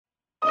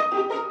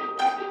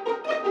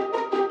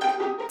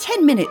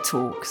10-Minute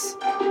Talks,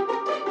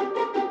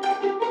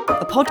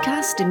 a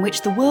podcast in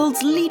which the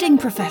world's leading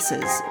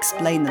professors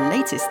explain the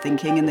latest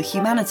thinking in the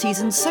humanities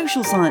and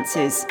social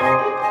sciences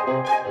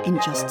in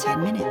just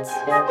 10 minutes.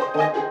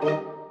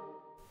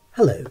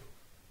 Hello,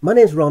 my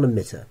name is Rana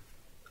Mitter.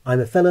 I'm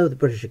a Fellow of the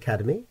British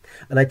Academy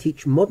and I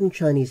teach modern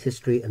Chinese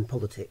history and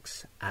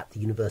politics at the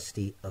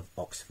University of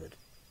Oxford.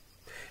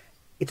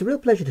 It's a real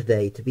pleasure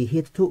today to be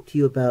here to talk to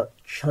you about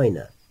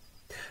China.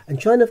 And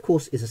China, of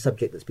course, is a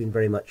subject that's been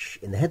very much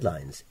in the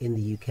headlines in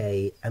the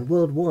UK and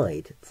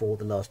worldwide for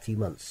the last few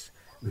months,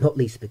 not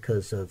least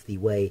because of the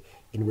way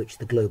in which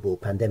the global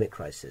pandemic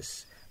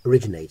crisis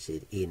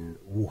originated in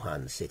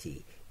Wuhan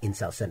city in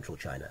south-central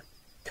China.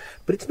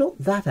 But it's not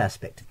that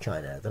aspect of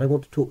China that I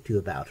want to talk to you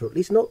about, or at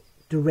least not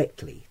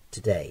directly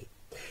today.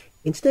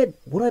 Instead,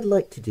 what I'd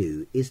like to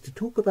do is to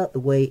talk about the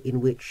way in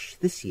which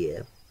this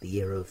year, the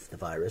year of the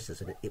virus,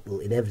 as it will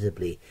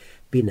inevitably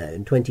be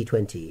known,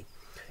 2020,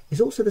 is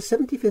also the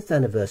 75th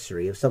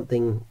anniversary of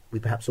something we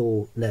perhaps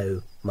all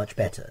know much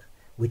better,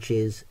 which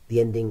is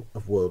the ending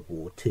of World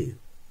War II.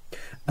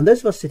 And those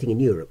of us sitting in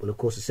Europe will of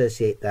course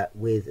associate that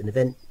with an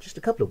event just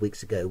a couple of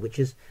weeks ago, which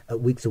is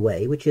weeks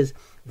away, which is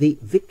the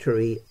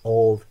victory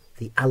of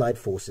the Allied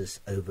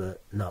forces over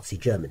Nazi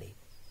Germany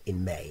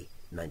in May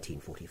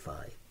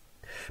 1945.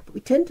 But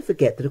we tend to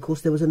forget that of course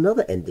there was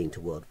another ending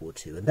to World War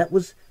II, and that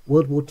was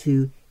World War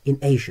II in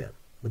Asia,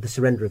 with the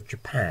surrender of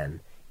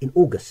Japan in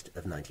August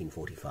of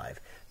 1945.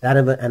 That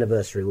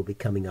anniversary will be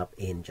coming up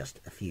in just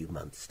a few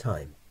months'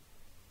 time.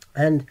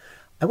 And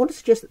I want to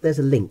suggest that there's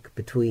a link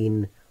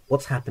between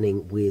what's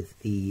happening with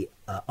the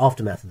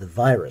aftermath of the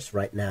virus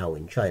right now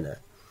in China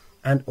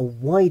and a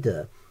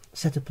wider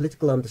set of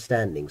political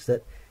understandings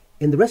that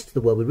in the rest of the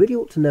world we really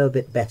ought to know a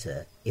bit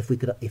better if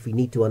we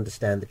need to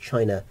understand the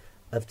China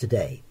of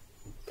today.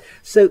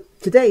 So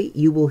today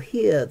you will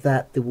hear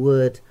that the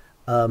word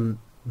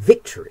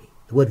victory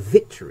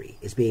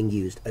is being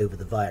used over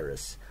the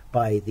virus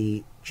by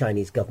the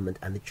Chinese government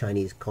and the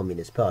Chinese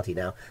Communist Party.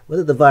 Now,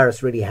 whether the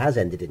virus really has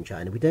ended in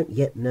China, we don't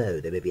yet know.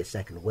 There may be a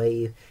second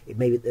wave.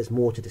 There's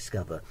more to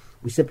discover.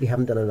 We simply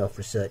haven't done enough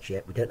research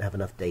yet. We don't have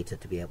enough data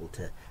to be able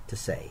to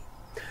say.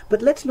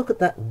 But let's look at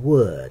that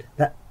word,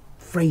 that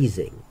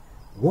phrasing.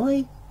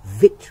 Why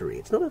victory?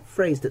 It's not a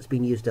phrase that's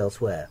been used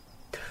elsewhere.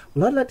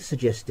 Well, I'd like to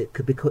suggest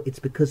it's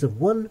because of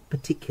one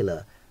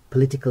particular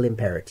political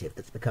imperative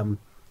that's become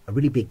a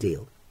really big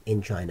deal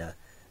in China,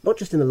 not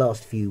just in the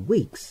last few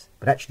weeks,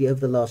 but actually over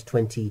the last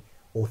 20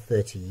 or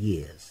 30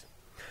 years.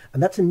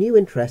 And that's a new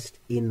interest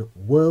in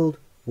World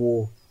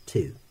War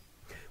II.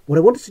 What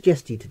I want to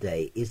suggest to you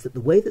today is that the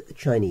way that the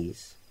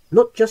Chinese,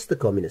 not just the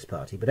Communist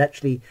Party, but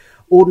actually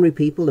ordinary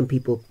people and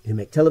people who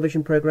make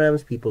television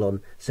programs, people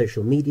on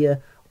social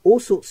media, all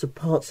sorts of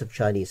parts of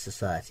Chinese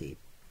society,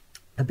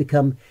 have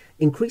become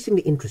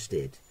increasingly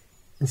interested,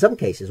 in some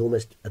cases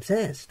almost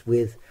obsessed,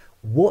 with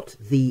what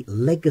the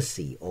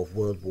legacy of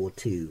World War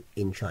II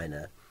in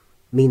China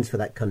means for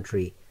that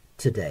country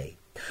today.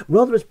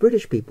 Rather, as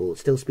British people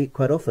still speak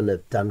quite often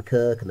of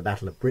Dunkirk and the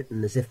Battle of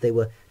Britain as if they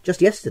were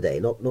just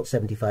yesterday, not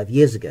 75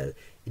 years ago,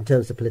 in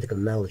terms of political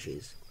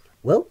analogies.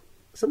 Well,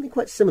 something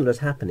quite similar is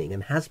happening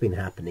and has been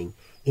happening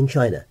in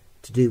China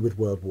to do with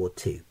World War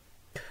II.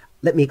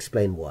 Let me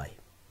explain why.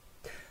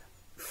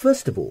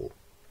 First of all,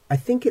 I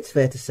think it's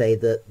fair to say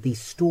that the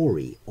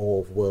story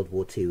of World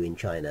War II in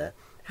China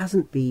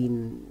hasn't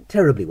been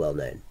terribly well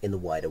known in the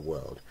wider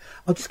world.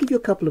 I'll just give you a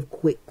couple of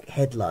quick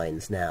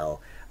headlines now.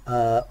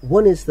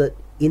 One is that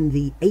in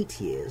the 8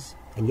 years,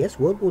 and yes,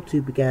 World War II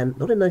began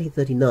not in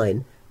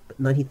 1939, but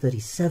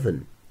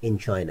 1937 in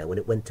China when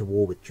it went to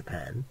war with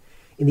Japan.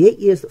 In the 8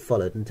 years that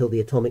followed until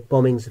the atomic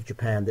bombings of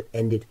Japan that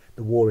ended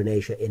the war in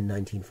Asia in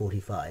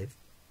 1945,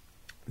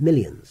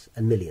 millions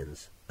and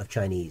millions of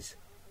Chinese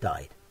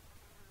died.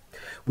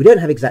 We don't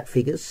have exact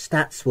figures.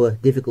 Stats were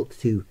difficult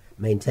to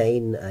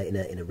maintain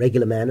in a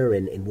regular manner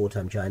in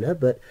wartime China,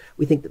 but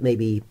we think that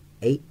maybe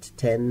 8,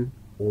 10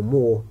 or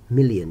more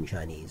million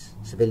Chinese,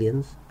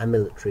 civilians and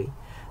military,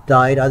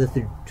 died either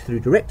through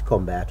direct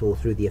combat or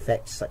through the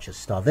effects such as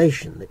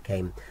starvation that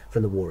came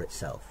from the war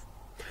itself.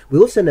 We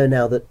also know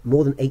now that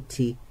more than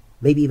 80,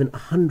 maybe even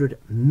 100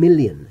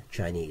 million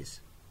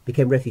Chinese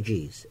became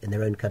refugees in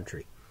their own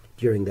country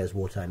during those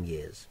wartime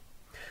years.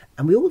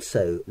 And we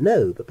also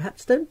know, but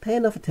perhaps don't pay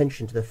enough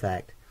attention to the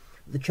fact,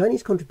 the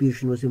Chinese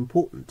contribution was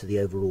important to the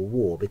overall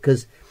war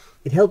because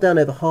it held down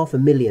over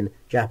 500,000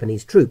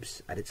 Japanese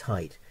troops at its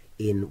height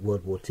in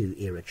World War II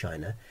era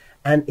China.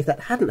 And if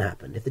that hadn't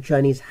happened, if the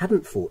Chinese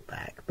hadn't fought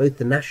back, both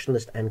the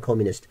nationalist and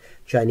communist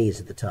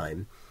Chinese at the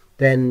time,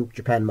 then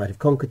Japan might have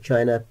conquered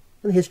China,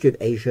 and the history of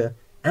Asia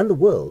and the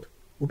world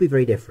would be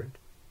very different.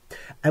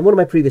 And one of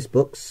my previous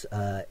books,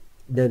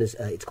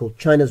 it's called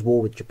China's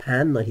War with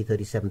Japan,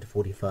 1937 to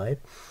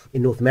 45.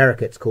 In North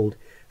America, it's called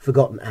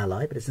Forgotten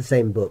Ally, but it's the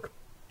same book.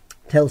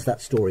 Tells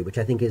that story, which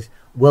I think is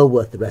well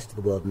worth the rest of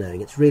the world knowing.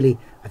 It's really,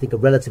 I think, a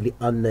relatively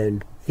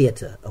unknown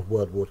theatre of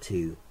World War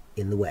II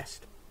in the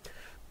West.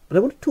 But I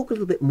want to talk a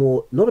little bit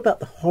more, not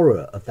about the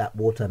horror of that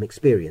wartime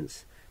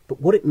experience,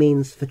 but what it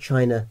means for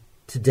China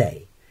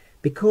today.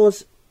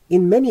 Because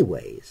in many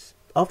ways,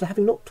 after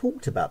having not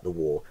talked about the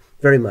war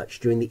very much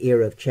during the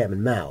era of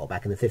Chairman Mao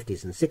back in the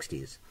 50s and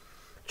 60s,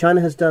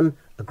 China has done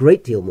a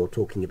great deal more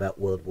talking about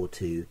World War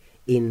II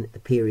in the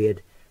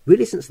period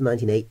really since the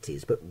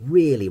 1980s, but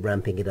really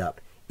ramping it up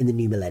in the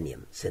new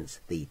millennium since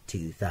the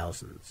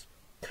 2000s.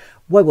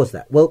 Why was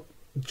that? Well,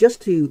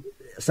 just to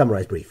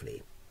summarise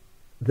briefly,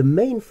 the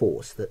main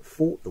force that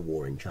fought the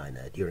war in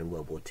China during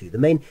World War II, the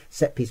main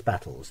set-piece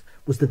battles,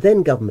 was the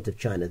then government of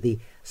China, the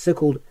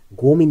so-called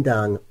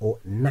Kuomintang, or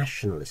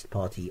Nationalist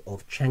Party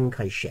of Chiang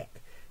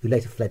Kai-shek, who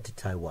later fled to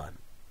Taiwan.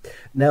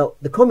 Now,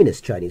 the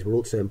Communist Chinese were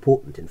also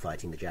important in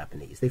fighting the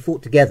Japanese. They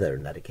fought together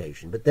on that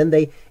occasion, but then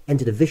they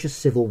entered a vicious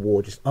civil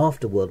war just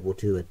after World War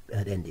II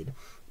had ended,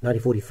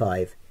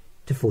 1945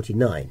 to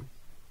 49.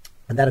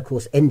 And that, of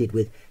course, ended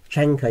with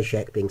Chiang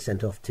Kai-shek being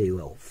sent off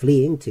or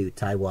fleeing to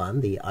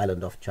Taiwan, the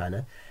island off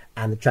China,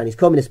 and the Chinese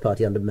Communist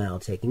Party under Mao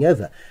taking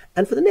over.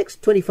 And for the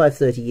next 25,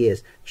 30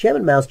 years,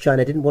 Chairman Mao's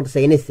China didn't want to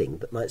say anything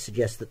that might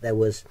suggest that there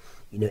was,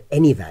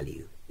 any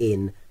value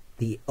in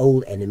the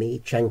old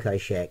enemy, Chiang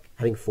Kai-shek,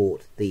 having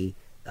fought the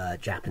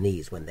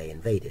Japanese when they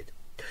invaded.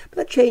 But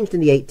that changed in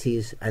the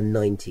 80s and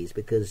 90s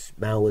because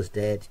Mao was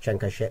dead, Chiang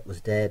Kai-shek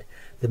was dead.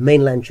 The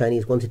mainland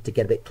Chinese wanted to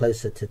get a bit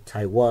closer to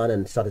Taiwan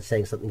and started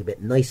saying something a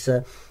bit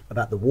nicer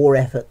about the war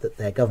effort that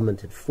their government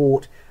had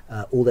fought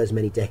all those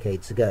many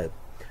decades ago.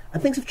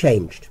 And things have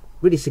changed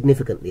really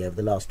significantly over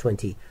the last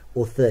 20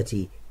 or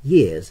 30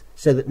 years,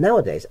 so that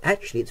nowadays,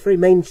 actually, it's very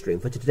mainstream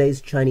for today's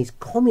Chinese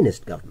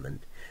Communist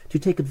government to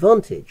take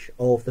advantage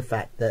of the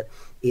fact that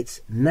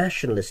its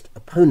nationalist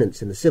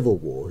opponents in the Civil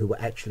War, who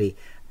were actually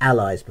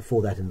allies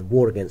before that in the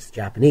war against the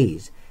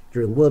Japanese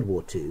during World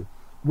War II,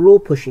 were all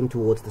pushing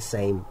towards the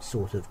same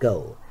sort of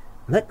goal.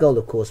 And that goal,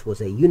 of course,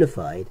 was a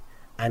unified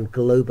and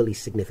globally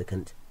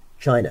significant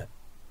China.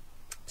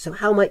 So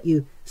how might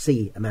you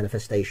see a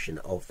manifestation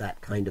of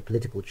that kind of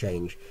political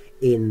change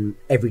in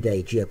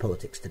everyday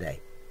geopolitics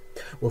today?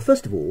 Well,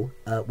 first of all,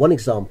 one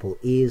example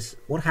is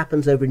what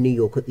happens over in New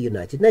York at the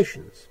United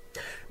Nations.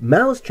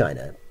 Mao's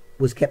China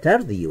was kept out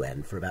of the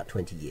UN for about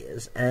 20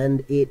 years,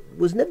 and it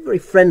was never very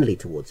friendly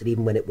towards it,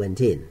 even when it went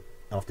in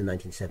after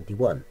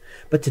 1971.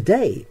 But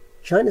today,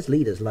 China's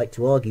leaders like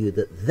to argue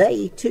that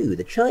they, too,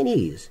 the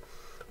Chinese,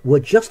 were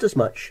just as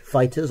much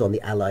fighters on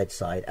the Allied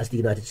side as the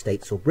United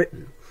States or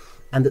Britain,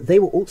 and that they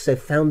were also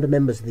founder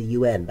members of the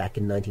UN back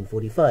in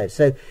 1945.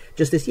 So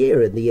just this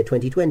year, in the year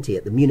 2020,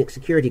 at the Munich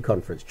Security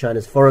Conference,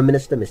 China's Foreign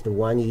Minister, Mr.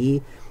 Wang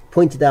Yi,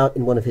 pointed out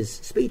in one of his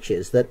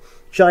speeches that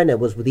China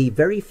was the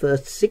very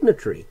first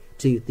signatory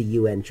to the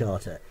UN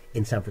Charter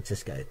in San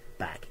Francisco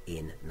back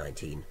in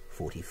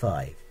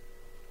 1945.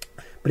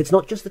 But it's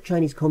not just the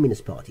Chinese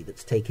Communist Party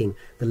that's taking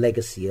the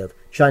legacy of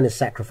China's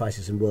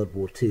sacrifices in World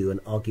War II and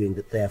arguing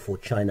that therefore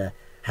China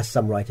has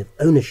some right of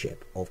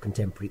ownership of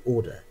contemporary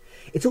order.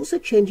 It's also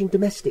changing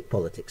domestic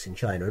politics in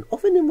China, and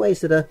often in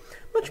ways that are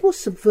much more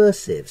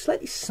subversive,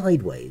 slightly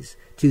sideways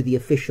to the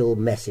official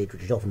message,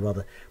 which is often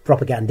rather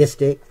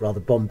propagandistic,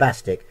 rather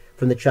bombastic,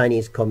 from the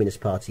Chinese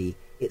Communist Party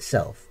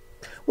itself.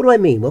 What do I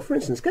mean? Well, for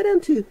instance, go down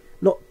to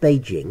not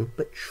Beijing,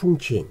 but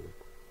Chongqing,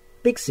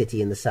 big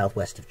city in the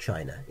southwest of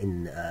China,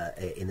 in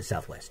the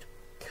southwest.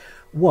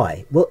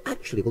 Why? Well,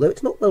 actually, although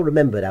it's not well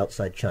remembered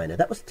outside China,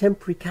 that was the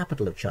temporary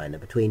capital of China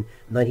between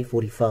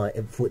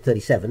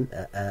 1937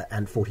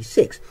 and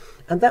 46.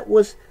 And that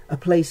was a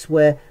place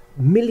where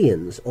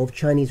millions of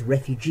Chinese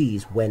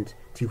refugees went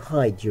to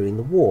hide during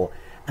the war.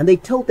 And they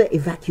told their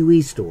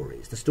evacuee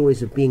stories, the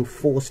stories of being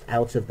forced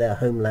out of their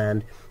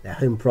homeland, their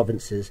home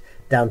provinces,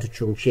 down to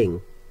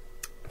Chongqing,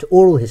 to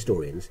oral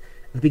historians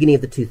at the beginning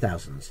of the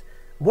 2000s.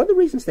 One of the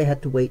reasons they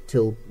had to wait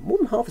till more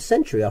than half a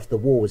century after the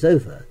war was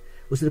over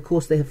was that, of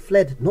course, they had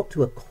fled not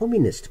to a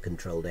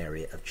communist-controlled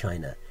area of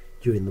China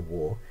during the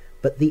war,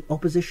 but the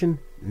opposition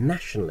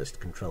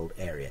nationalist-controlled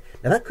area.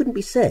 Now, that couldn't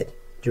be said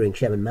during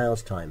Chairman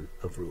Mao's time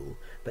of rule,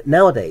 but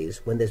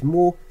nowadays, when there's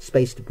more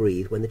space to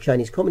breathe, when the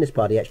Chinese Communist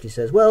Party actually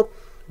says, well,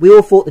 we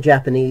all fought the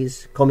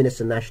Japanese, communists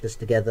and nationalists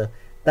together,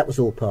 that was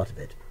all part of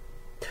it.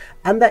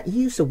 And that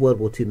use of World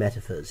War II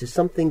metaphors is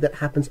something that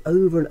happens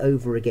over and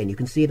over again. You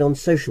can see it on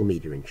social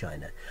media in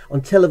China,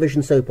 on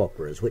television soap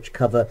operas, which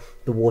cover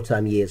the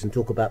wartime years and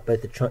talk about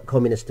both the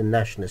communist and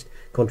nationalist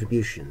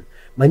contribution.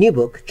 My new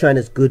book,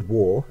 China's Good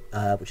War,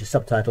 which is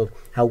subtitled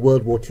How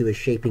World War II is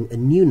Shaping a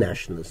New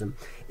Nationalism,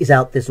 is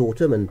out this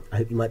autumn, and I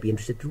hope you might be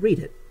interested to read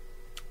it.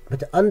 But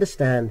to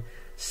understand,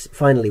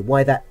 finally,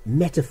 why that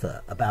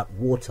metaphor about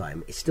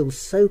wartime is still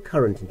so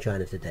current in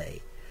China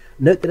today,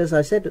 note that, as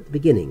I said at the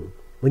beginning,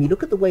 when you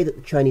look at the way that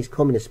the Chinese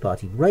Communist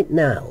Party right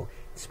now,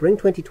 spring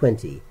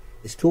 2020,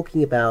 is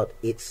talking about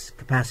its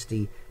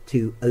capacity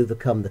to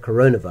overcome the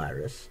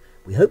coronavirus,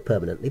 we hope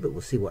permanently, but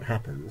we'll see what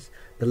happens,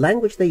 the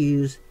language they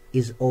use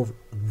is of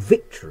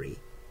victory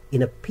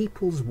in a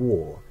people's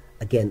war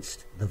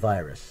against the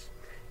virus.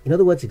 In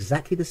other words,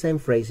 exactly the same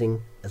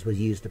phrasing as was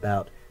used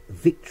about the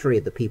victory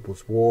of the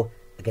people's war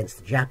against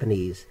the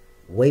Japanese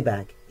way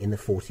back in the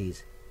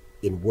 40s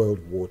in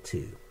World War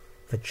II.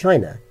 For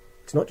China,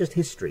 it's not just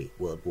history,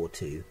 World War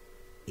II,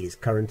 it is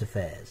current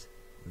affairs,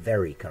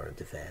 very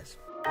current affairs.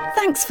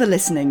 Thanks for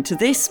listening to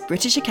this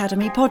British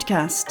Academy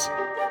podcast.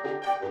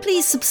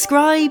 Please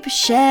subscribe,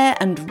 share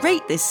and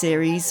rate this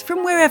series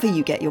from wherever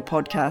you get your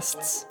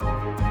podcasts.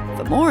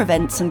 For more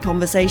events and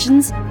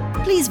conversations,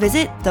 please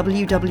visit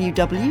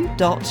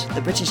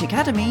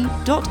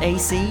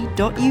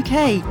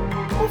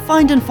www.thebritishacademy.ac.uk or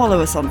find and follow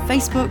us on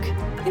Facebook,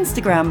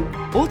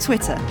 Instagram or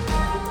Twitter.